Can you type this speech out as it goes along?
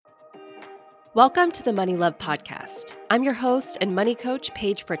Welcome to the Money Love Podcast. I'm your host and money coach,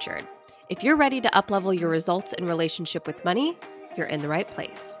 Paige Pritchard. If you're ready to uplevel your results in relationship with money, you're in the right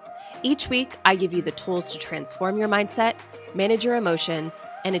place. Each week, I give you the tools to transform your mindset, manage your emotions,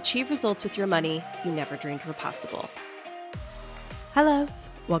 and achieve results with your money you never dreamed were possible. Hello,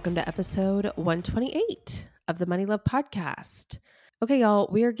 welcome to episode 128 of the Money Love Podcast. Okay, y'all,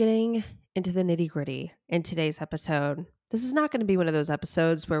 we are getting into the nitty-gritty in today's episode. This is not going to be one of those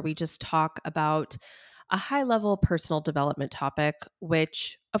episodes where we just talk about a high-level personal development topic,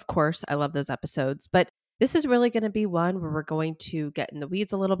 which, of course, I love those episodes, but this is really going to be one where we're going to get in the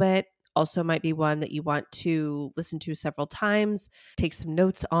weeds a little bit. Also might be one that you want to listen to several times, take some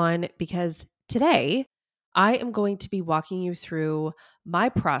notes on, because today I am going to be walking you through my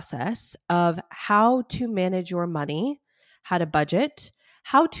process of how to manage your money, how to budget,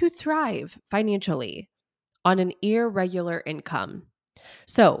 how to thrive financially on an irregular income.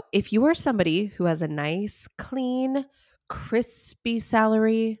 So if you are somebody who has a nice, clean, crispy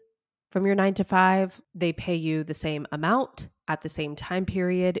salary from your 9 to 5, they pay you the same amount at the same time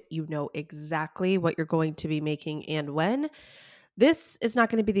period, you know exactly what you're going to be making and when, this is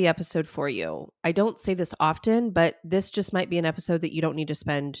not going to be the episode for you. I don't say this often, but this just might be an episode that you don't need to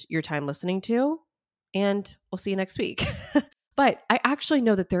spend your time listening to. And we'll see you next week. But I actually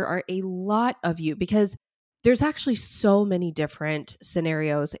know that there are a lot of you, because there's actually so many different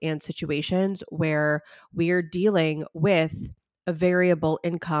scenarios and situations where we're dealing with a variable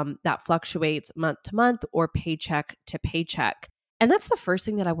income that fluctuates month to month or paycheck to paycheck. And that's the first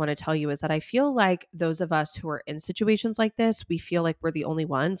thing that I want to tell you, is that I feel like those of us who are in situations like this, we feel like we're the only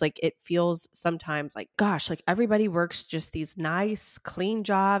ones. Like, it feels sometimes like, gosh, like everybody works just these nice, clean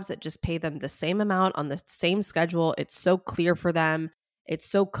jobs that just pay them the same amount on the same schedule. It's so clear for them. It's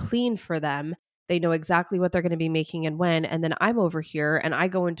so clean for them. They know exactly what they're going to be making and when. And then I'm over here and I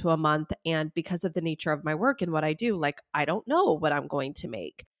go into a month, and because of the nature of my work and what I do, like, I don't know what I'm going to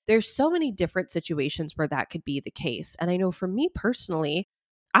make. There's so many different situations where that could be the case. And I know for me personally,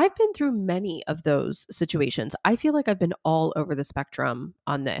 I've been through many of those situations. I feel like I've been all over the spectrum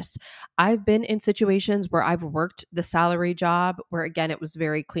on this. I've been in situations where I've worked the salary job where, again, it was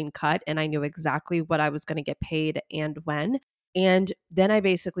very clean cut and I knew exactly what I was going to get paid and when. And then I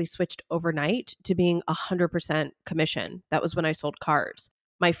basically switched overnight to being 100% commission. That was when I sold cars.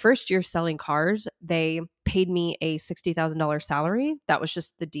 My first year selling cars, they paid me a $60,000 salary. That was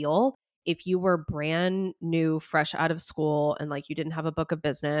just the deal. If you were brand new, fresh out of school, and like you didn't have a book of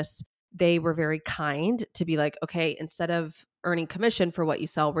business, they were very kind to be like, okay, instead of earning commission for what you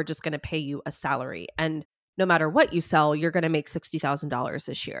sell, we're just going to pay you a salary. And no matter what you sell, you're going to make $60,000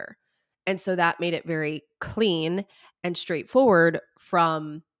 this year. And so that made it very clean and straightforward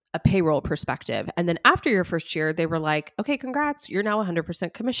from a payroll perspective. And then after your first year, they were like, okay, congrats, you're now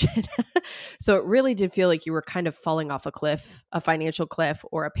 100% commission. So it really did feel like you were kind of falling off a cliff, a financial cliff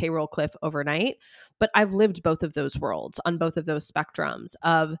or a payroll cliff overnight. But I've lived both of those worlds on both of those spectrums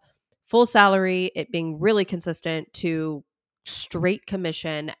of full salary, it being really consistent, to straight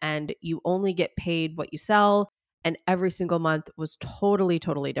commission, and you only get paid what you sell. And every single month was totally,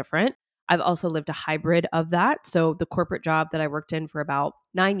 totally different. I've also lived a hybrid of that. So the corporate job that I worked in for about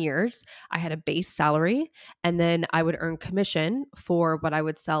 9 years, I had a base salary, and then I would earn commission for what I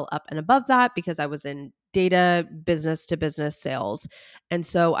would sell up and above that, because I was in data business to business sales. And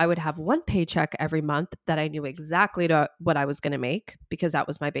so I would have one paycheck every month that I knew exactly what I was going to make, because that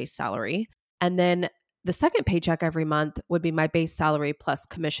was my base salary. And then the second paycheck every month would be my base salary plus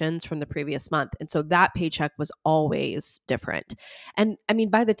commissions from the previous month. And so that paycheck was always different. And I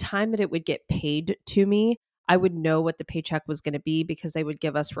mean, by the time that it would get paid to me, I would know what the paycheck was going to be, because they would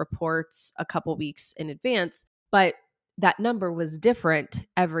give us reports a couple weeks in advance. But that number was different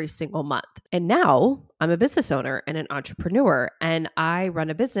every single month. And now I'm a business owner and an entrepreneur, and I run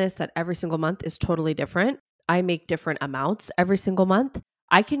a business that every single month is totally different. I make different amounts every single month.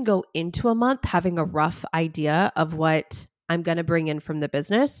 I can go into a month having a rough idea of what I'm going to bring in from the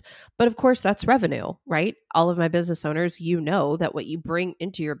business. But of course, that's revenue, right? All of my business owners, you know that what you bring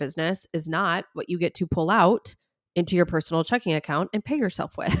into your business is not what you get to pull out into your personal checking account and pay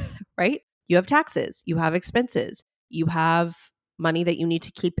yourself with, right? You have taxes, you have expenses, you have money that you need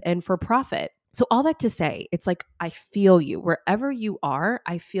to keep in for profit. So all that to say, it's like, I feel you. Wherever you are,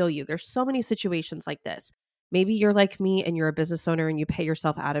 I feel you. There's so many situations like this. Maybe you're like me and you're a business owner and you pay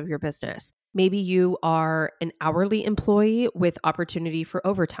yourself out of your business. Maybe you are an hourly employee with opportunity for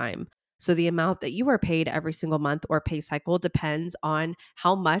overtime. So the amount that you are paid every single month or pay cycle depends on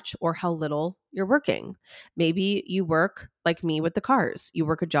how much or how little you're working. Maybe you work like me with the cars. You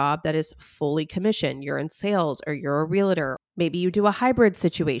work a job that is fully commissioned. You're in sales, or you're a realtor. Maybe you do a hybrid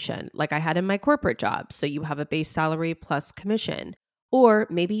situation like I had in my corporate job. So you have a base salary plus commission. Or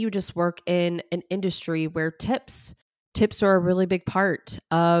maybe you just work in an industry where tips are a really big part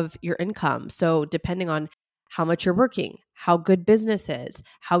of your income. So depending on how much you're working, how good business is,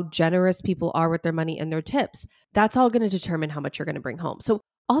 how generous people are with their money and their tips, that's all going to determine how much you're going to bring home. So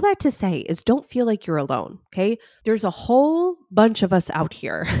all that to say is don't feel like you're alone, okay? There's a whole bunch of us out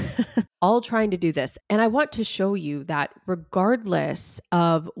here all trying to do this. And I want to show you that regardless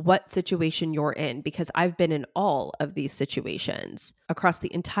of what situation you're in, because I've been in all of these situations across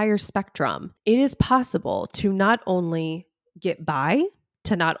the entire spectrum, it is possible to not only get by,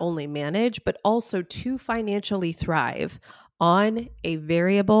 to not only manage, but also to financially thrive on a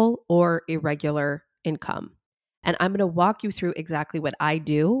variable or irregular income. And I'm going to walk you through exactly what I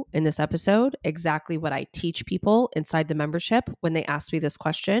do in this episode, exactly what I teach people inside the membership when they ask me this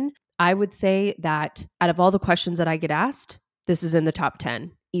question. I would say that out of all the questions that I get asked, this is in the top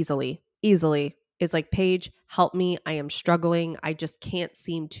 10 easily. It's like, Paige, help me. I am struggling. I just can't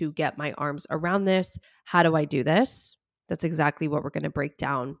seem to get my arms around this. How do I do this? That's exactly what we're going to break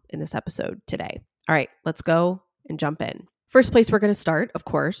down in this episode today. All right, let's go and jump in. First place we're going to start, of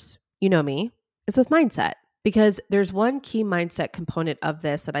course, you know me, is with mindset. Because there's one key mindset component of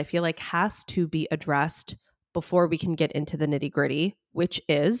this that I feel like has to be addressed before we can get into the nitty-gritty, which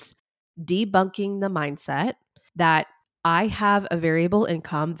is debunking the mindset that I have a variable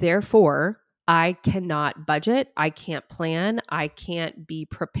income, therefore I cannot budget, I can't plan, I can't be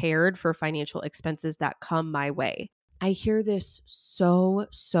prepared for financial expenses that come my way. I hear this so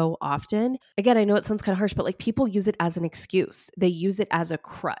often. Again, I know it sounds kind of harsh, but like people use it as an excuse. They use it as a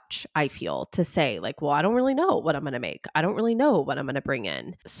crutch, I feel, to say like, well, I don't really know what I'm going to make. I don't really know what I'm going to bring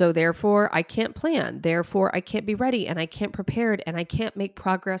in. So therefore I can't plan. Therefore I can't be ready and I can't prepared and I can't make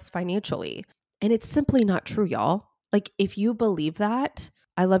progress financially. And it's simply not true, y'all. Like if you believe that,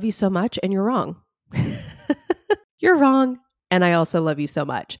 I love you so much and you're wrong. You're wrong. And I also love you so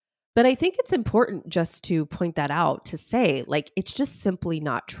much. But I think it's important just to point that out, to say, like, it's just simply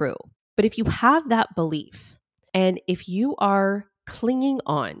not true. But if you have that belief, and if you are clinging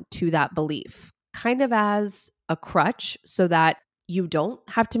on to that belief, kind of as a crutch so that you don't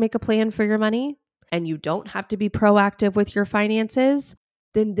have to make a plan for your money and you don't have to be proactive with your finances,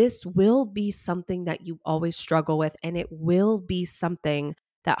 then this will be something that you always struggle with. And it will be something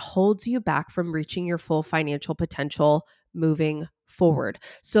that holds you back from reaching your full financial potential moving forward.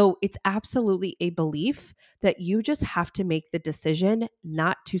 So it's absolutely a belief that you just have to make the decision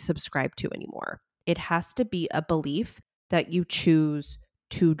not to subscribe to anymore. It has to be a belief that you choose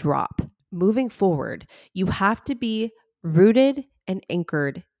to drop. Moving forward, you have to be rooted and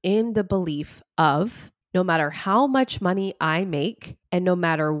anchored in the belief of no matter how much money I make and no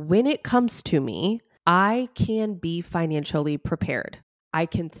matter when it comes to me, I can be financially prepared. I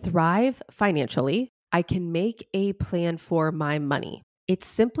can thrive financially. I can make a plan for my money. It's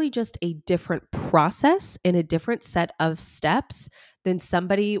simply just a different process and a different set of steps than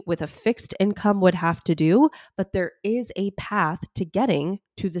somebody with a fixed income would have to do, but there is a path to getting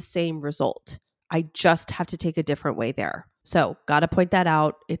to the same result. I just have to take a different way there. So, got to point that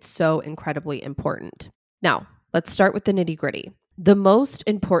out. It's so incredibly important. Now, let's start with the nitty-gritty. The most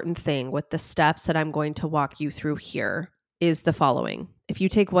important thing with the steps that I'm going to walk you through here is the following. If you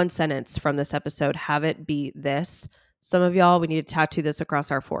take one sentence from this episode, have it be this. Some of y'all, we need to tattoo this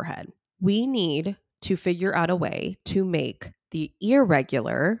across our forehead. We need to figure out a way to make the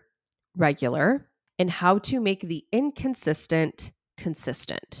irregular regular and how to make the inconsistent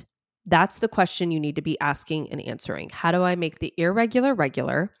consistent. That's the question you need to be asking and answering. How do I make the irregular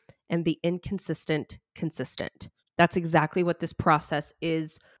regular and the inconsistent consistent? That's exactly what this process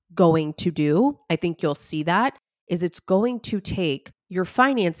is going to do. I think you'll see that is it's going to take your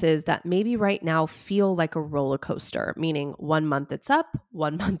finances that maybe right now feel like a roller coaster, meaning 1 month it's up,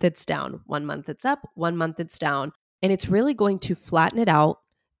 1 month it's down, 1 month it's up, 1 month it's down. And it's really going to flatten it out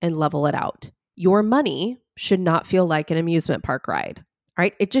and level it out. Your money should not feel like an amusement park ride,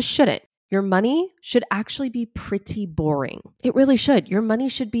 right? It just shouldn't. Your money should actually be pretty boring. It really should. Your money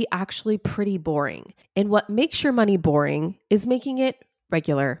should be actually pretty boring. And what makes your money boring is making it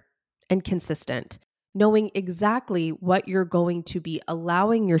regular and consistent, knowing exactly what you're going to be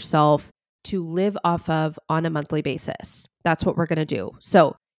allowing yourself to live off of on a monthly basis. That's what we're going to do.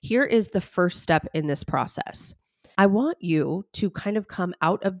 So here is the first step in this process. I want you to kind of come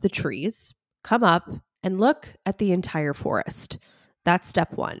out of the trees, come up and look at the entire forest. That's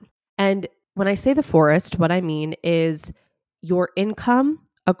step one. And when I say the forest, what I mean is your income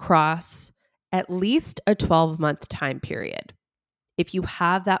across at least a 12-month time period. If you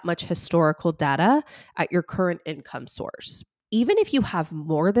have that much historical data at your current income source. Even if you have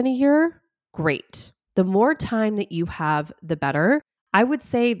more than a year, great. The more time that you have, the better. I would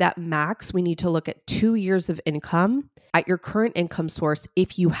say that max, we need to look at 2 years of income at your current income source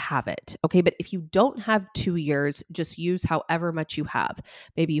if you have it. Okay. But if you don't have 2 years, just use however much you have.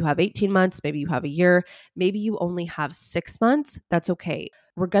 Maybe you have 18 months, maybe you have a year, maybe you only have 6 months. That's okay.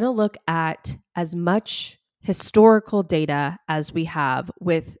 We're going to look at as much historical data as we have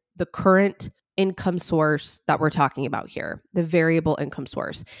with the current income source that we're talking about here, the variable income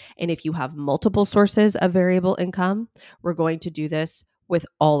source. And if you have multiple sources of variable income, we're going to do this with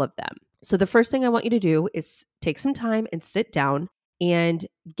all of them. So the first thing I want you to do is take some time and sit down and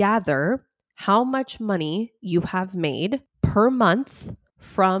gather how much money you have made per month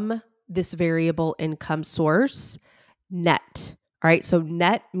from this variable income source net. All right. So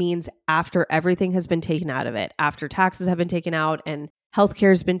net means after everything has been taken out of it, after taxes have been taken out and healthcare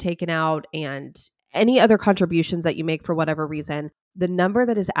has been taken out and any other contributions that you make for whatever reason, the number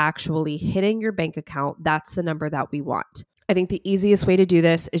that is actually hitting your bank account, that's the number that we want. I think the easiest way to do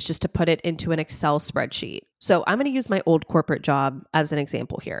this is just to put it into an Excel spreadsheet. So I'm going to use my old corporate job as an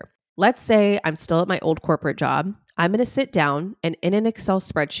example here. Let's say I'm still at my old corporate job. I'm going to sit down and in an Excel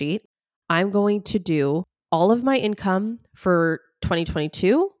spreadsheet, I'm going to do all of my income for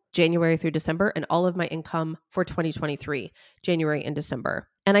 2022, January through December, and all of my income for 2023, January and December.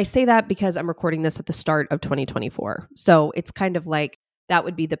 And I say that because I'm recording this at the start of 2024. So it's kind of like that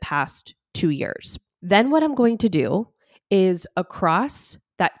would be the past 2 years. Then what I'm going to do is across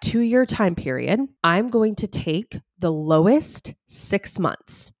that 2-year time period, I'm going to take the lowest 6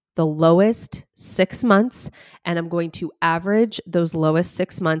 months. And I'm going to average those lowest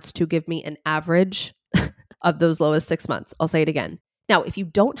 6 months to give me an average of those lowest 6 months. I'll say it again. Now, if you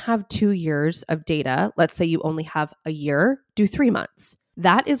don't have 2 years of data, let's say you only have a year, do 3 months.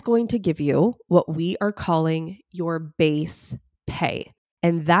 That is going to give you what we are calling your base pay.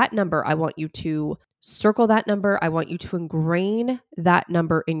 And that number, I want you to circle that number. I want you to ingrain that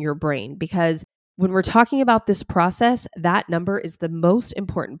number in your brain because when we're talking about this process, that number is the most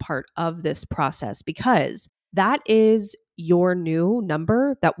important part of this process because that is your new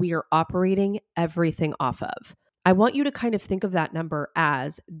number that we are operating everything off of. I want you to kind of think of that number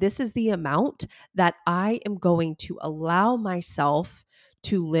as this is the amount that I am going to allow myself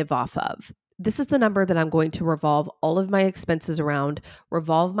to live off of. This is the number that I'm going to revolve all of my expenses around,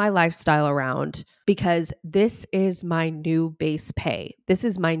 revolve my lifestyle around, because this is my new base pay. This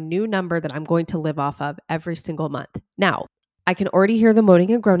is my new number that I'm going to live off of every single month. Now, I can already hear the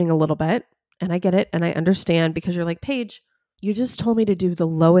moaning and groaning a little bit, and I get it, and I understand because you're like, Paige, you just told me to do the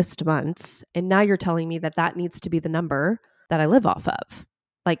lowest months, and now you're telling me that that needs to be the number that I live off of.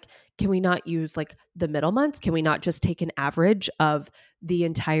 Like, can we not use like the middle months? Can we not just take an average of the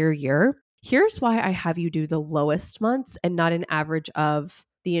entire year? Here's why I have you do the lowest months and not an average of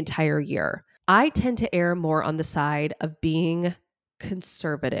the entire year. I tend to err more on the side of being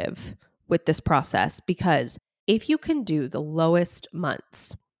conservative with this process because if you can do the lowest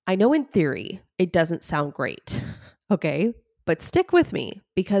months, I know in theory it doesn't sound great, okay? But stick with me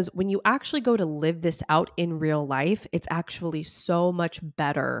because when you actually go to live this out in real life, it's actually so much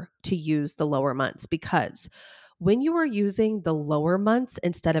better to use the lower months because when you are using the lower months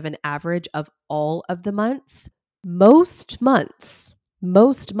instead of an average of all of the months, most months,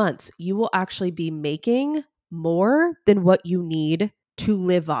 you will actually be making more than what you need to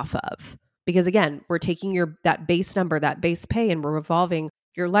live off of. Because again, we're taking that base number, that base pay, and we're revolving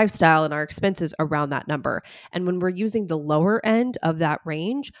your lifestyle and our expenses around that number. And when we're using the lower end of that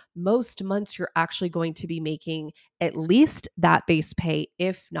range, most months you're actually going to be making at least that base pay,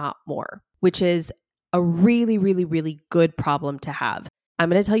 if not more, which is a really, really, really good problem to have. I'm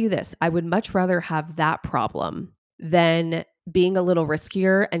going to tell you this. I would much rather have that problem than being a little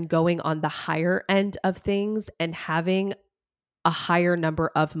riskier and going on the higher end of things and having a higher number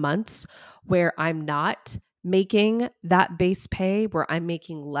of months where I'm not making that base pay, where I'm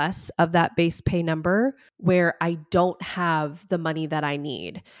making less of that base pay number, where I don't have the money that I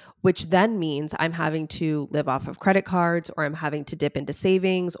need, which then means I'm having to live off of credit cards, or I'm having to dip into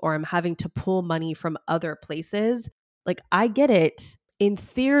savings, or I'm having to pull money from other places. Like, I get it. In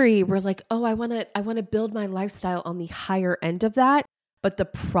theory, we're like, oh, I want to build my lifestyle on the higher end of that. But the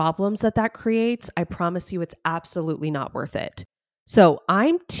problems that creates, I promise you, it's absolutely not worth it. So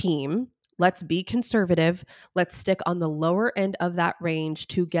I'm team, let's be conservative. Let's stick on the lower end of that range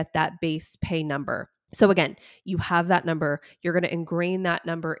to get that base pay number. So again, you have that number. You're going to ingrain that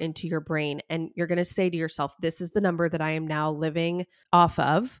number into your brain and you're going to say to yourself, this is the number that I am now living off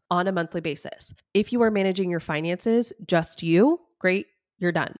of on a monthly basis. If you are managing your finances, just you, great,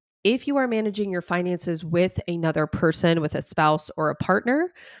 you're done. If you are managing your finances with another person, with a spouse or a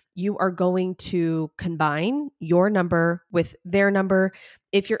partner, you are going to combine your number with their number.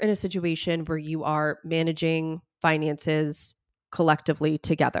 If you're in a situation where you are managing finances collectively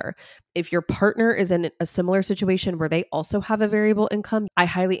together, if your partner is in a similar situation where they also have a variable income, I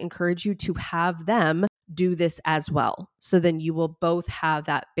highly encourage you to have them do this as well. So then you will both have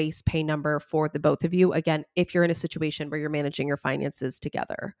that base pay number for the both of you. Again, if you're in a situation where you're managing your finances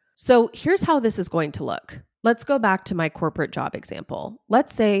together. So here's how this is going to look. Let's go back to my corporate job example.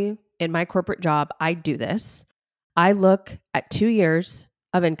 Let's say in my corporate job, I do this. I look at 2 years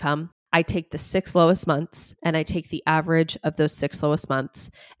of income. I take the 6 lowest months and I take the average of those 6 lowest months,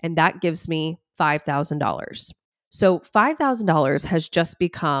 and that gives me $5,000. So $5,000 has just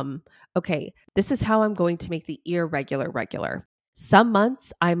become, okay, this is how I'm going to make the irregular regular. Some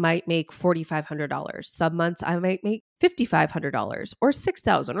months I might make $4,500. Some months I might make $5,500 or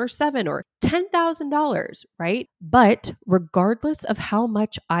 $6,000 or $7,000 or $10,000, right? But regardless of how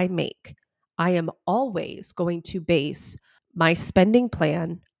much I make, I am always going to base my spending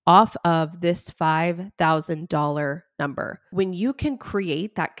plan off of this $5,000 number. When you can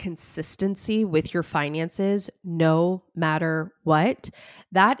create that consistency with your finances, no matter what,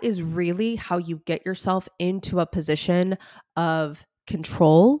 that is really how you get yourself into a position of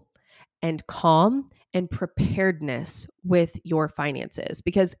control and calm and preparedness with your finances.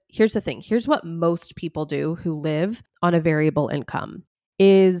 Because here's the thing, here's what most people do who live on a variable income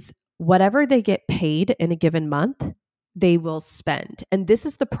is whatever they get paid in a given month, they will spend. And this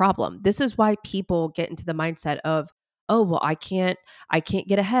is the problem. This is why people get into the mindset of, oh, well, I can't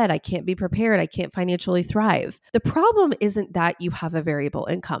get ahead. I can't be prepared. I can't financially thrive. The problem isn't that you have a variable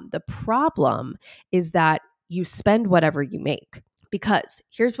income. The problem is that you spend whatever you make. Because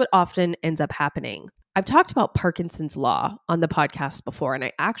here's what often ends up happening. I've talked about Parkinson's law on the podcast before, and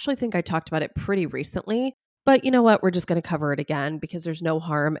I actually think I talked about it pretty recently. But you know what? We're just going to cover it again because there's no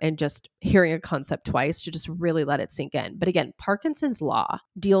harm in just hearing a concept twice to just really let it sink in. But again, Parkinson's law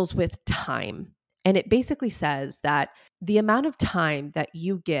deals with time. And it basically says that the amount of time that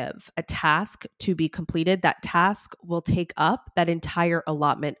you give a task to be completed, that task will take up that entire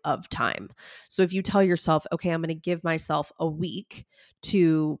allotment of time. So if you tell yourself, okay, I'm going to give myself a week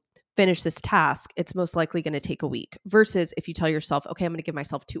to finish this task, it's most likely going to take a week. Versus if you tell yourself, okay, I'm going to give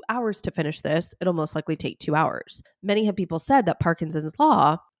myself 2 hours to finish this, it'll most likely take 2 hours. Many have people said that Parkinson's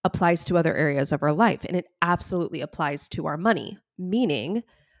law applies to other areas of our life, and it absolutely applies to our money, meaning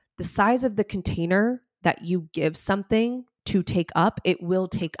the size of the container that you give something to take up, it will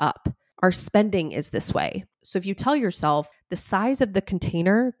take up. Our spending is this way. So if you tell yourself the size of the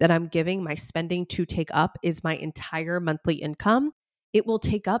container that I'm giving my spending to take up is my entire monthly income, it will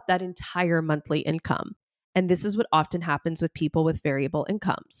take up that entire monthly income. And this is what often happens with people with variable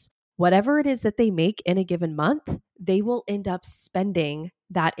incomes. Whatever it is that they make in a given month, they will end up spending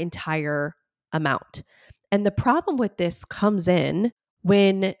that entire amount. And the problem with this comes in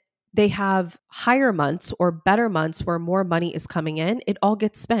when they have higher months or better months where more money is coming in, it all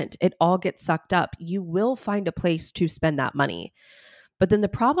gets spent. It all gets sucked up. You will find a place to spend that money. But then the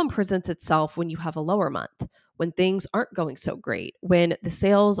problem presents itself when you have a lower month, when things aren't going so great, when the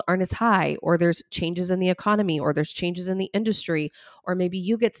sales aren't as high, or there's changes in the economy, or there's changes in the industry, or maybe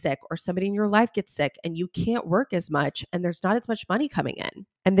you get sick or somebody in your life gets sick and you can't work as much and there's not as much money coming in.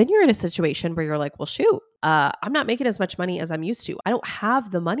 And then you're in a situation where you're like, well, shoot, I'm not making as much money as I'm used to. I don't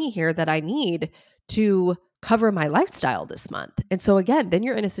have the money here that I need to cover my lifestyle this month. And so again, then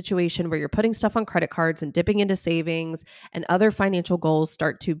you're in a situation where you're putting stuff on credit cards and dipping into savings, and other financial goals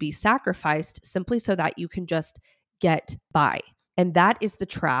start to be sacrificed simply so that you can just get by. And that is the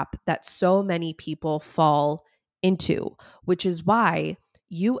trap that so many people fall into, which is why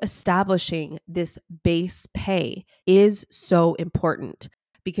you establishing this base pay is so important,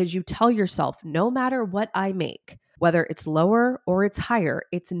 because you tell yourself, no matter what I make, whether it's lower or it's higher,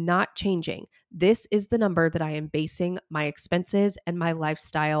 it's not changing. This is the number that I am basing my expenses and my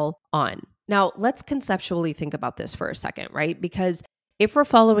lifestyle on. Now, let's conceptually think about this for a second, right? Because if we're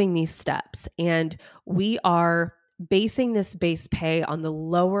following these steps and we are basing this base pay on the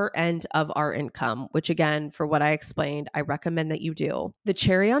lower end of our income, which again, for what I explained, I recommend that you do. The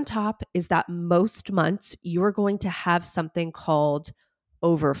cherry on top is that most months you are going to have something called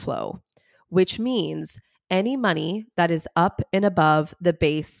overflow, which means any money that is up and above the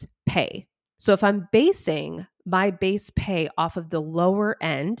base pay. So if I'm basing my base pay off of the lower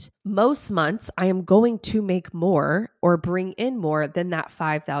end, most months I am going to make more or bring in more than that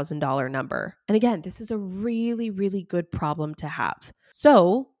 $5,000 number. And again, this is a really, really good problem to have.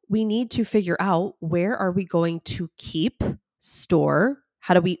 So we need to figure out, where are we going to keep, store,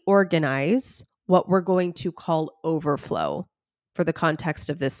 how do we organize what we're going to call overflow for the context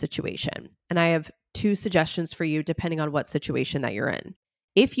of this situation? And I have two suggestions for you depending on what situation that you're in.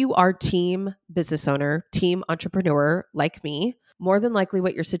 If you are team business owner, team entrepreneur like me, more than likely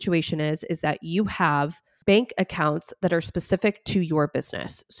what your situation is that you have bank accounts that are specific to your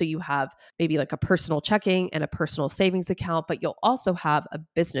business. So you have maybe like a personal checking and a personal savings account, but you'll also have a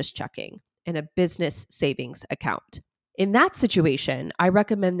business checking and a business savings account. In that situation, I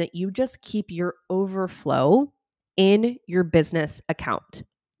recommend that you just keep your overflow in your business account.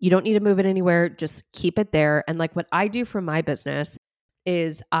 You don't need to move it anywhere, just keep it there. And like what I do for my business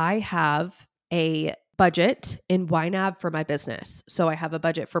is I have a budget in YNAB for my business. So I have a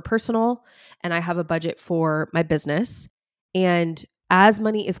budget for personal and I have a budget for my business. And as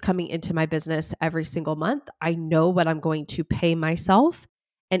money is coming into my business every single month, I know what I'm going to pay myself.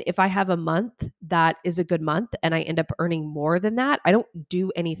 And if I have a month that is a good month and I end up earning more than that, I don't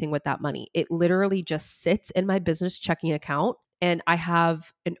do anything with that money. It literally just sits in my business checking account. And I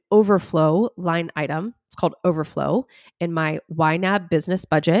have an overflow line item. It's called overflow in my YNAB business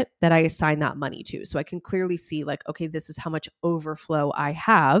budget that I assign that money to. So I can clearly see like, okay, this is how much overflow I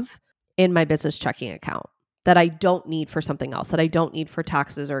have in my business checking account that I don't need for something else, that I don't need for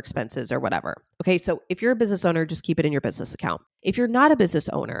taxes or expenses or whatever. Okay, so if you're a business owner, just keep it in your business account. If you're not a business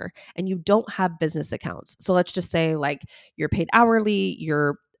owner and you don't have business accounts, so let's just say like you're paid hourly,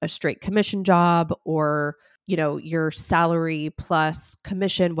 you're a straight commission job, or your salary plus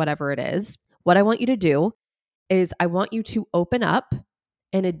commission, whatever it is, what I want you to do is I want you to open up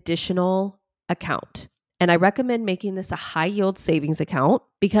an additional account. And I recommend making this a high yield savings account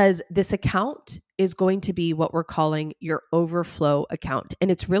because this account is going to be what we're calling your overflow account. And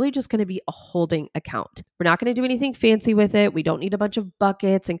it's really just going to be a holding account. We're not going to do anything fancy with it. We don't need a bunch of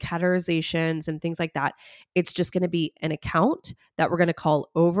buckets and categorizations and things like that. It's just going to be an account that we're going to call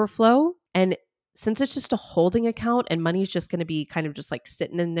overflow. And since it's just a holding account and money's just going to be kind of just like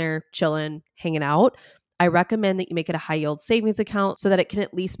sitting in there, chilling, hanging out, I recommend that you make it a high yield savings account so that it can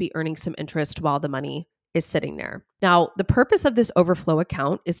at least be earning some interest while the money is sitting there. Now, the purpose of this overflow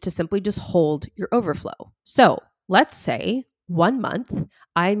account is to simply just hold your overflow. So let's say 1 month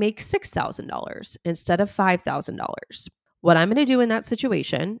I make $6,000 instead of $5,000. What I'm going to do in that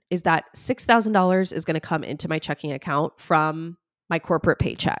situation is that $6,000 is going to come into my checking account from my corporate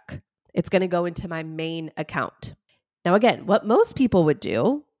paycheck. It's going to go into my main account. Now, again, what most people would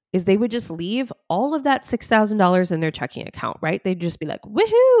do is they would just leave all of that $6,000 in their checking account, right? They'd just be like,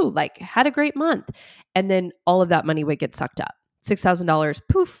 woohoo, like had a great month. And then all of that money would get sucked up. $6,000,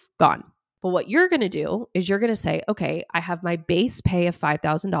 poof, gone. But what you're going to do is you're going to say, okay, I have my base pay of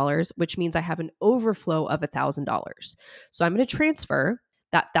 $5,000, which means I have an overflow of $1,000. So I'm going to transfer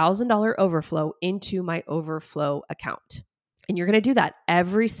that $1,000 overflow into my overflow account. And you're going to do that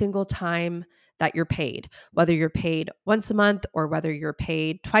every single time that you're paid, whether you're paid once a month or whether you're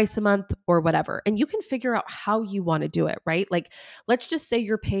paid twice a month or whatever. And you can figure out how you want to do it, right? Like, let's just say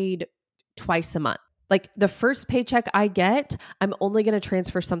you're paid twice a month. Like the first paycheck I get, I'm only going to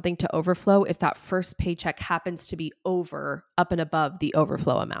transfer something to overflow if that first paycheck happens to be up and above the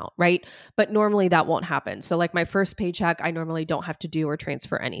overflow amount, right? But normally that won't happen. So like my first paycheck, I normally don't have to do or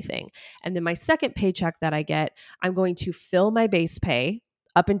transfer anything. And then my second paycheck that I get, I'm going to fill my base pay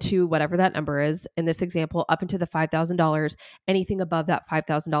up into whatever that number is. In this example, up into the $5,000. Anything above that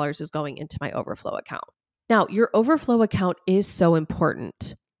 $5,000 is going into my overflow account. Now, your overflow account is so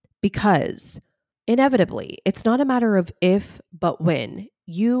important because inevitably, it's not a matter of if, but when.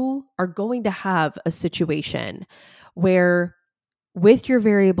 You are going to have a situation where with your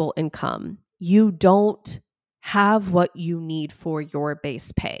variable income, you don't have what you need for your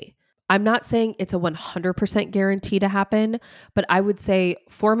base pay. I'm not saying it's a 100% guarantee to happen, but I would say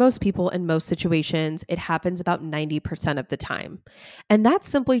for most people in most situations, it happens about 90% of the time. And that's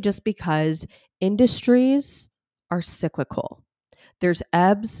simply just because industries are cyclical. There's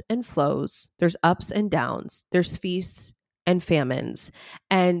ebbs and flows, there's ups and downs, there's feasts and famines.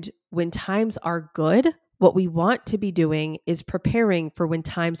 And when times are good, what we want to be doing is preparing for when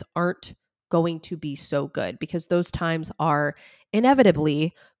times aren't going to be so good, because those times are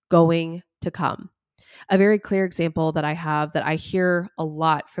inevitably going to come. A very clear example that I have that I hear a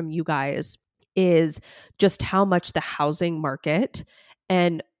lot from you guys is just how much the housing market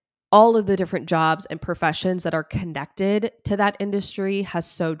and all of the different jobs and professions that are connected to that industry has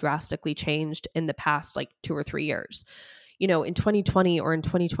so drastically changed in the past like 2 or 3 years. In 2020 or in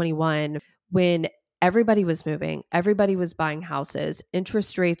 2021, when everybody was moving, everybody was buying houses,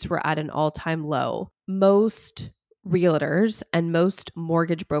 interest rates were at an all-time low. Most realtors and most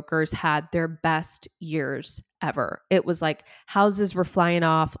mortgage brokers had their best years ever. It was like houses were flying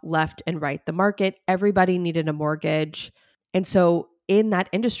off left and right. The market, everybody needed a mortgage. And so in that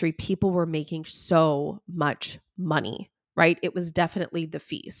industry, people were making so much money, right? It was definitely the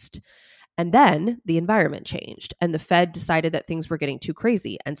feast. And then the environment changed and the Fed decided that things were getting too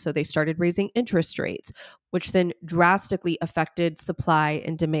crazy. And so they started raising interest rates, which then drastically affected supply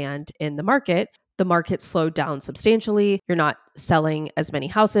and demand in the market. The market slowed down substantially. You're not selling as many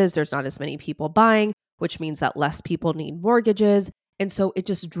houses. There's not as many people buying, which means that less people need mortgages. And so it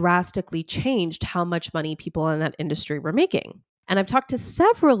just drastically changed how much money people in that industry were making. And I've talked to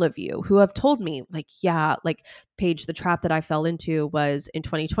several of you who have told me, like, yeah, like, Paige, the trap that I fell into was in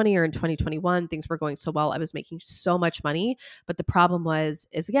 2020 or in 2021, things were going so well. I was making so much money. But the problem is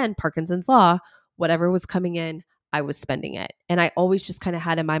again, Parkinson's law, whatever was coming in, I was spending it. And I always just kind of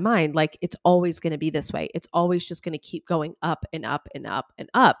had in my mind, like, it's always going to be this way. It's always just going to keep going up and up and up and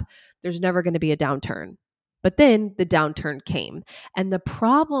up. There's never going to be a downturn. But then the downturn came. And the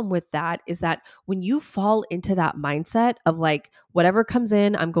problem with that is that when you fall into that mindset of like, whatever comes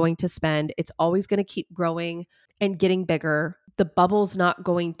in, I'm going to spend, it's always going to keep growing and getting bigger. The bubble's not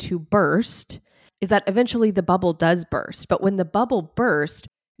going to burst, is that eventually the bubble does burst. But when the bubble burst,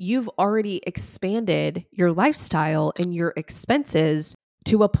 you've already expanded your lifestyle and your expenses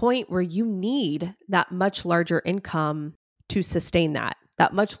to a point where you need that much larger income to sustain that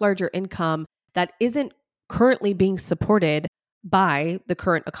much larger income that isn't currently being supported by the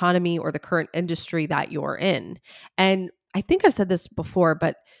current economy or the current industry that you're in. And I think I've said this before,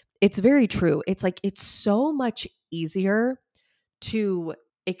 but it's very true. It's like, it's so much easier to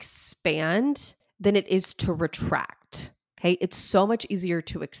expand than it is to retract. Okay. It's so much easier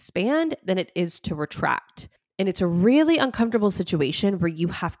to expand than it is to retract. And it's a really uncomfortable situation where you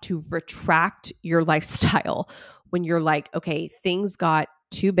have to retract your lifestyle when you're like, okay, things got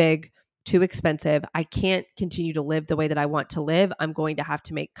too big, too expensive. I can't continue to live the way that I want to live. I'm going to have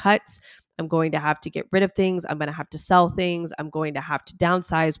to make cuts. I'm going to have to get rid of things. I'm going to have to sell things. I'm going to have to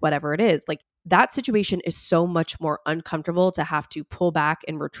downsize, whatever it is. Like, that situation is so much more uncomfortable to have to pull back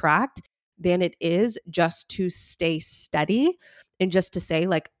and retract than it is just to stay steady and just to say,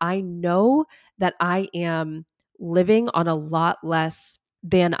 like, I know that I am living on a lot less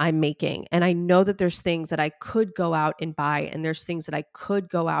than I'm making. And I know that there's things that I could go out and buy and there's things that I could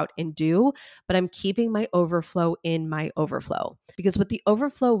go out and do, but I'm keeping my overflow in my overflow. Because what the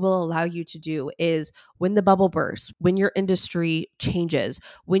overflow will allow you to do is when the bubble bursts, when your industry changes,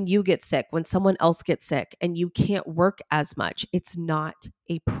 when you get sick, when someone else gets sick and you can't work as much, it's not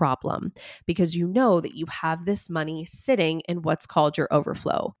a problem because you know that you have this money sitting in what's called your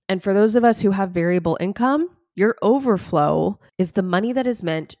overflow. And for those of us who have variable income, your overflow is the money that is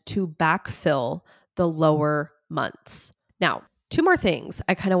meant to backfill the lower months. Now, two more things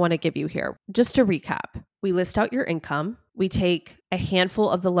I kind of want to give you here. Just to recap, we list out your income. We take a handful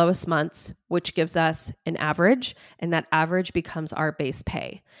of the lowest months, which gives us an average, and that average becomes our base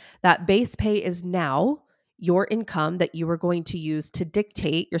pay. That base pay is now your income that you are going to use to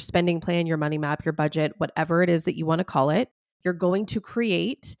dictate your spending plan, your money map, your budget, whatever it is that you want to call it. You're going to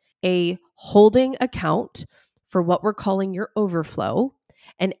create a holding account for what we're calling your overflow.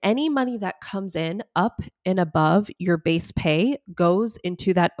 And any money that comes in up and above your base pay goes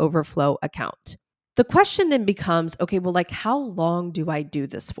into that overflow account. The question then becomes, okay, well, like, how long do I do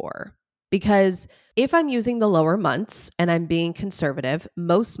this for? Because if I'm using the lower months and I'm being conservative,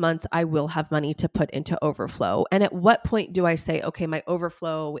 most months I will have money to put into overflow. And at what point do I say, okay, my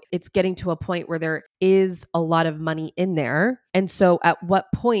overflow, it's getting to a point where there is a lot of money in there. And so at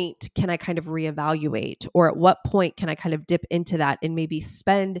what point can I kind of reevaluate? Or at what point can I kind of dip into that and maybe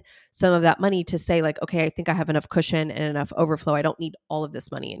spend some of that money to say, like, okay, I think I have enough cushion and enough overflow. I don't need all of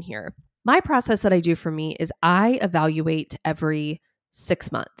this money in here. My process that I do for me is I evaluate every 6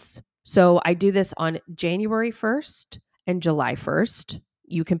 months. So I do this on January 1st and July 1st.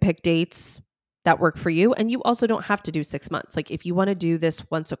 You can pick dates that work for you. And you also don't have to do 6 months. Like, if you want to do this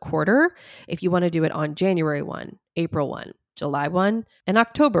once a quarter, if you want to do it on January 1, April 1, July 1, and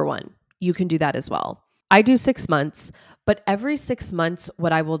October 1, you can do that as well. I do 6 months, but every 6 months,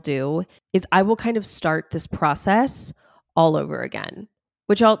 what I will do is I will kind of start this process all over again.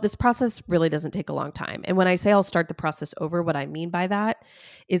 This process really doesn't take a long time. And when I say I'll start the process over, what I mean by that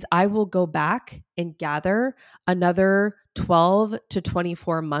is I will go back and gather another 12 to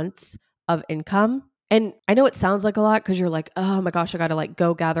 24 months of income. And I know it sounds like a lot because you're like, oh my gosh, I got to like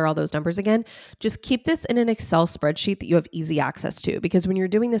go gather all those numbers again. Just keep this in an Excel spreadsheet that you have easy access to. Because when you're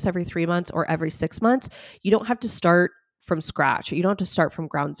doing this every 3 months or every 6 months, you don't have to start from scratch. You don't have to start from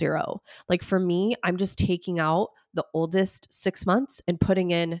ground zero. Like for me, I'm just taking out the oldest 6 months and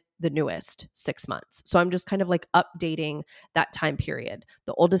putting in the newest 6 months. So I'm just kind of like updating that time period.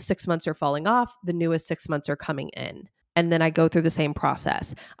 The oldest 6 months are falling off, the newest 6 months are coming in. And then I go through the same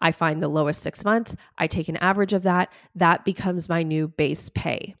process. I find the lowest 6 months, I take an average of that. That becomes my new base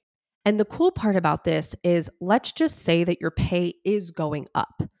pay. And the cool part about this is, let's just say that your pay is going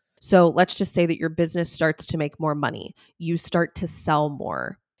up. So let's just say that your business starts to make more money. You start to sell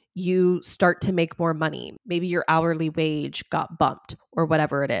more. You start to make more money. Maybe your hourly wage got bumped or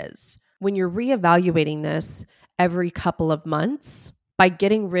whatever it is. When you're reevaluating this every couple of months, by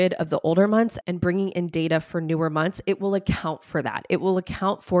getting rid of the older months and bringing in data for newer months, it will account for that. It will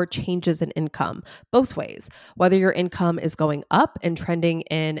account for changes in income both ways, whether your income is going up and trending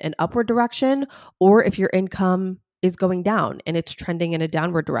in an upward direction, or if your income is going down and it's trending in a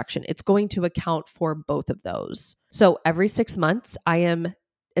downward direction. It's going to account for both of those. So every 6 months, I am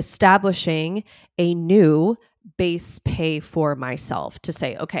establishing a new base pay for myself to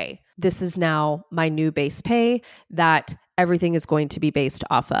say, okay, this is now my new base pay that everything is going to be based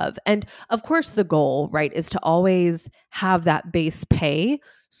off of. And of course, the goal, right, is to always have that base pay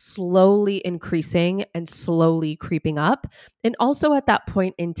slowly increasing and slowly creeping up. And also at that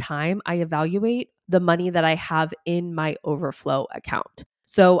point in time, I evaluate the money that I have in my overflow account.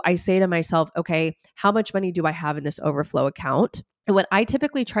 So I say to myself, okay, how much money do I have in this overflow account? And what I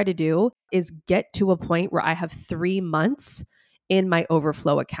typically try to do is get to a point where I have 3 months in my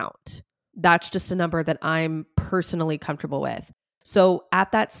overflow account. That's just a number that I'm personally comfortable with. So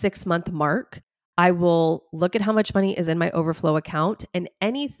at that 6-month mark, I will look at how much money is in my overflow account, and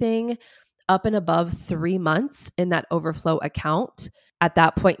anything up and above 3 months in that overflow account, at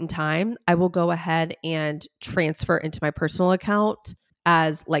that point in time, I will go ahead and transfer into my personal account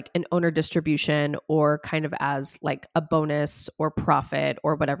as like an owner distribution, or kind of as like a bonus or profit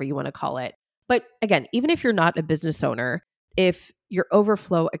or whatever you want to call it. But again, even if you're not a business owner, if your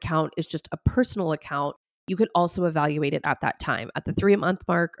overflow account is just a personal account, you could also evaluate it at that time, at the 3-month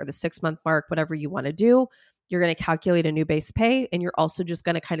mark or the 6-month mark, whatever you want to do. You're going to calculate a new base pay, and you're also just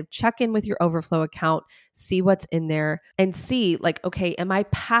going to kind of check in with your overflow account, see what's in there, and see like, okay, am I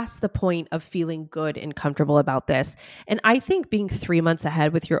past the point of feeling good and comfortable about this? And I think being 3 months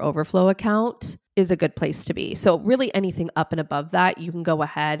ahead with your overflow account is a good place to be. So really anything up and above that, you can go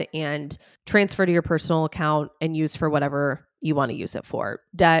ahead and transfer to your personal account and use for whatever you want to use it for.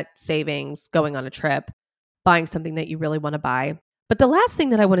 Debt, savings, going on a trip, buying something that you really want to buy. But the last thing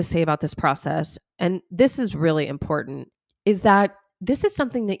that I want to say about this process, and this is really important, is that this is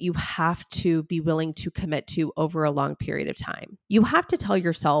something that you have to be willing to commit to over a long period of time. You have to tell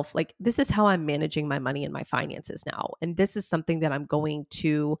yourself, like, this is how I'm managing my money and my finances now. And this is something that I'm going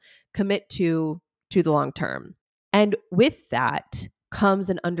to commit to the long term. And with that comes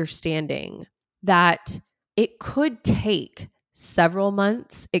an understanding that it could take several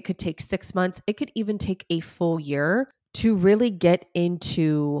months, it could take 6 months, it could even take a full year to really get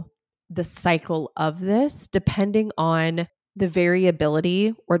into the cycle of this, depending on the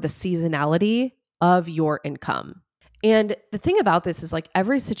variability or the seasonality of your income. And the thing about this is, like,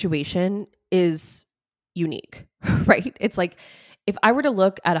 every situation is unique, right? It's like, if I were to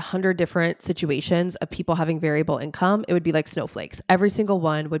look at 100 different situations of people having variable income, it would be like snowflakes. Every single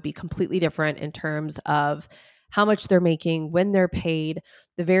one would be completely different in terms of how much they're making, when they're paid,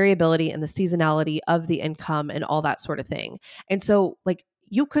 the variability and the seasonality of the income and all that sort of thing. And so, like,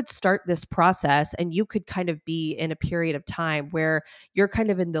 you could start this process and you could kind of be in a period of time where you're kind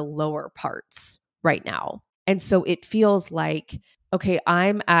of in the lower parts right now. And so it feels like, okay,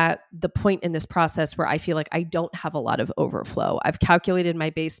 I'm at the point in this process where I feel like I don't have a lot of overflow. I've calculated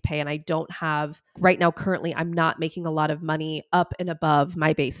my base pay and I don't have, right now, currently, I'm not making a lot of money up and above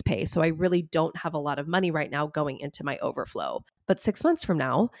my base pay. So I really don't have a lot of money right now going into my overflow. But 6 months from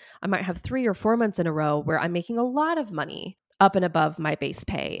now, I might have 3 or 4 months in a row where I'm making a lot of money up and above my base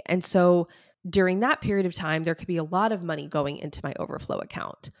pay. And so during that period of time, there could be a lot of money going into my overflow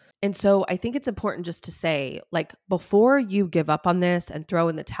account. And so I think it's important just to say, like, before you give up on this and throw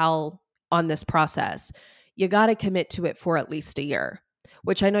in the towel on this process, you got to commit to it for at least a year,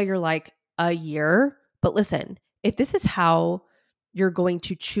 which I know you're like, a year? But listen, if this is how you're going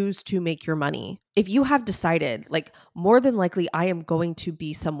to choose to make your money, if you have decided, like, more than likely, I am going to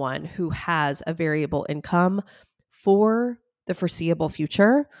be someone who has a variable income for the foreseeable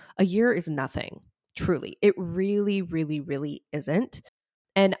future, a year is nothing. Truly. It really, really, really isn't.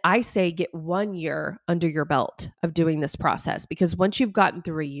 And I say get 1 year under your belt of doing this process, because once you've gotten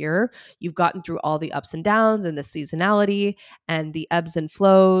through a year, you've gotten through all the ups and downs and the seasonality and the ebbs and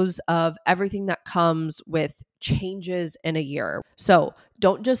flows of everything that comes with changes in a year. So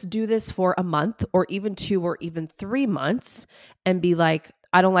don't just do this for a month or even 2 or even 3 months and be like,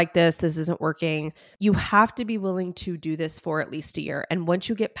 I don't like this. This isn't working. You have to be willing to do this for at least a year. And once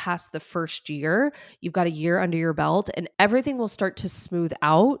you get past the first year, you've got a year under your belt and everything will start to smooth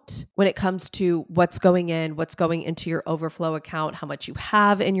out when it comes to what's going in, what's going into your overflow account, how much you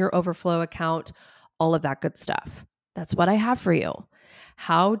have in your overflow account, all of that good stuff. That's what I have for you.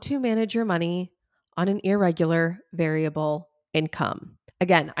 How to manage your money on an irregular variable income.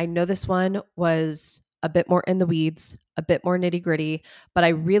 Again, I know this one was a bit more in the weeds, a bit more nitty gritty, but I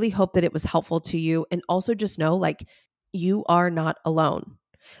really hope that it was helpful to you. And also just know, like, you are not alone.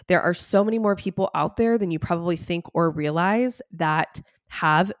 There are so many more people out there than you probably think or realize that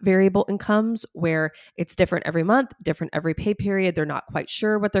have variable incomes where it's different every month, different every pay period. They're not quite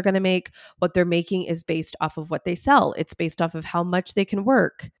sure what they're going to make. What they're making is based off of what they sell. It's based off of how much they can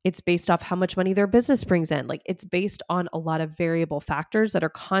work. It's based off how much money their business brings in. Like, it's based on a lot of variable factors that are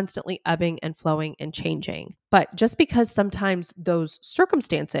constantly ebbing and flowing and changing. But just because sometimes those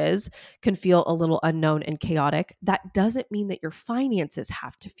circumstances can feel a little unknown and chaotic, that doesn't mean that your finances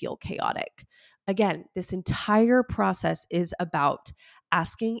have to feel chaotic. Again, this entire process is about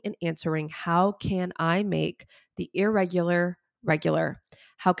asking and answering, how can I make the irregular regular?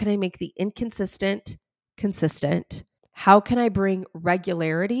 How can I make the inconsistent consistent? How can I bring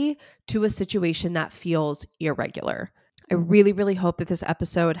regularity to a situation that feels irregular? I really, really hope that this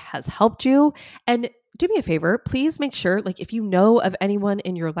episode has helped you. And do me a favor, please make sure, like, if you know of anyone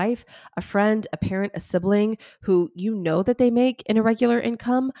in your life, a friend, a parent, a sibling who you know that they make an irregular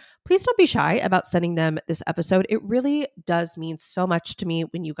income, please don't be shy about sending them this episode. It really does mean so much to me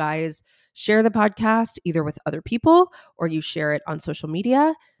when you guys share the podcast either with other people or you share it on social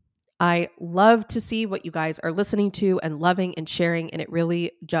media. I love to see what you guys are listening to and loving and sharing, and it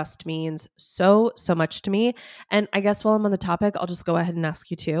really just means so, so much to me. And I guess while I'm on the topic, I'll just go ahead and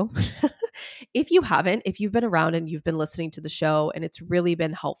ask you too. If you've been around and you've been listening to the show and it's really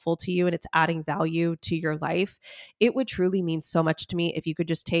been helpful to you and it's adding value to your life, it would truly mean so much to me if you could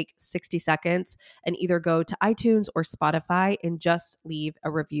just take 60 seconds and either go to iTunes or Spotify and just leave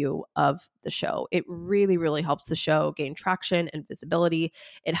a review of the show. It really, really helps the show gain traction and visibility.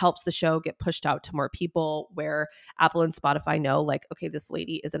 It helps the show get pushed out to more people where Apple and Spotify know, like, okay, this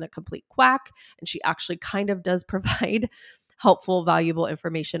lady isn't a complete quack and she actually kind of does provide helpful, valuable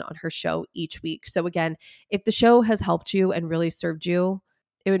information on her show each week. So again, if the show has helped you and really served you,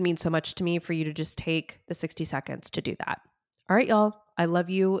 it would mean so much to me for you to just take the 60 seconds to do that. All right, y'all. I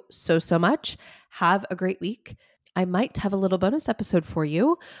love you so, so much. Have a great week. I might have a little bonus episode for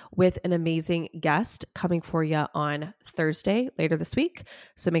you with an amazing guest coming for you on Thursday later this week.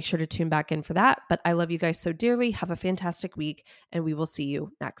 So make sure to tune back in for that. But I love you guys so dearly. Have a fantastic week, and we will see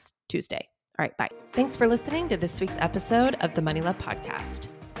you next Tuesday. All right, bye. Thanks for listening to this week's episode of the Money Love Podcast.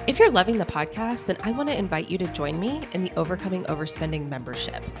 If you're loving the podcast, then I want to invite you to join me in the Overcoming Overspending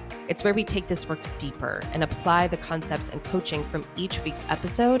membership. It's where we take this work deeper and apply the concepts and coaching from each week's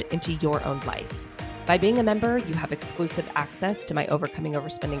episode into your own life. By being a member, you have exclusive access to my Overcoming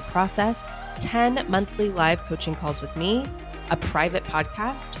Overspending process, 10 monthly live coaching calls with me, a private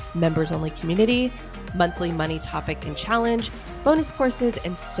podcast, members-only community, monthly money topic and challenge, bonus courses,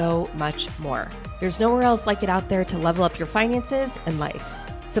 and so much more. There's nowhere else like it out there to level up your finances and life.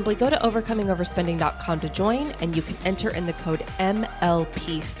 Simply go to overcomingoverspending.com to join, and you can enter in the code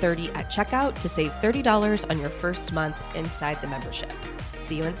MLP30 at checkout to save $30 on your first month inside the membership.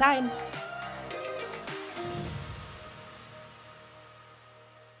 See you inside.